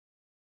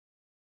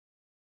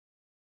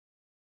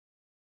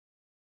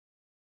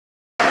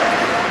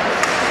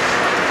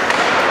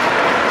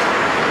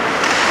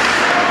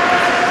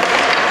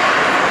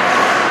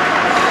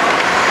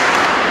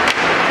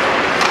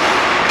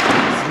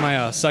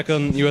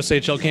second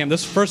USHL camp,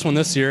 this first one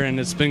this year, and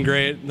it's been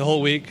great the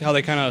whole week. How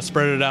they kind of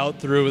spread it out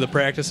through the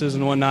practices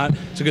and whatnot.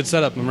 It's a good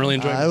setup. I'm really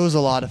enjoying it. It was a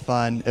lot of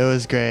fun. It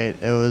was great.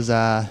 It was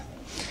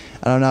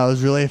I don't know. It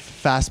was really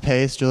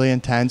fast-paced, really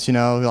intense. You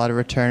know, a lot of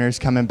returners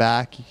coming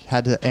back. You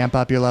had to amp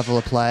up your level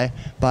of play,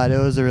 but it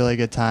was a really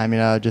good time. You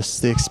know,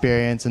 just the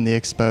experience and the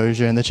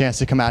exposure and the chance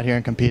to come out here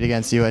and compete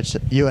against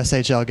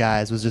USHL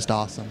guys was just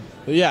awesome.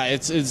 Yeah,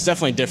 it's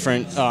definitely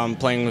different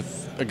playing with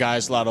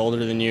guys a lot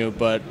older than you,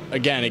 but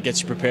again, it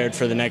gets you prepared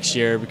for the next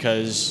year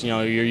because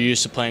you're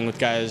used to playing with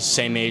guys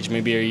same age,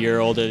 maybe a year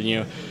older than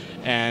you.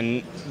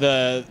 And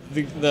the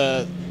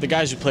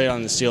guys who played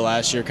on the Steel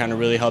last year kind of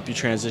really help you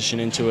transition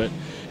into it.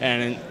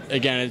 And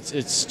again,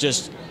 it's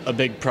just a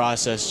big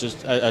process,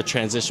 just a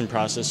transition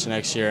process to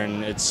next year,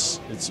 and it's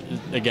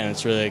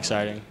really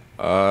exciting.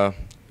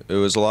 It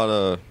was a lot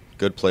of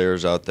good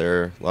players out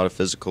there, a lot of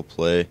physical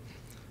play.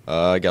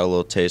 I got a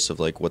little taste of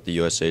like what the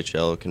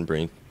USHL can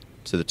bring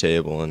to the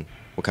table and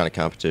what kind of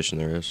competition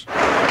there is.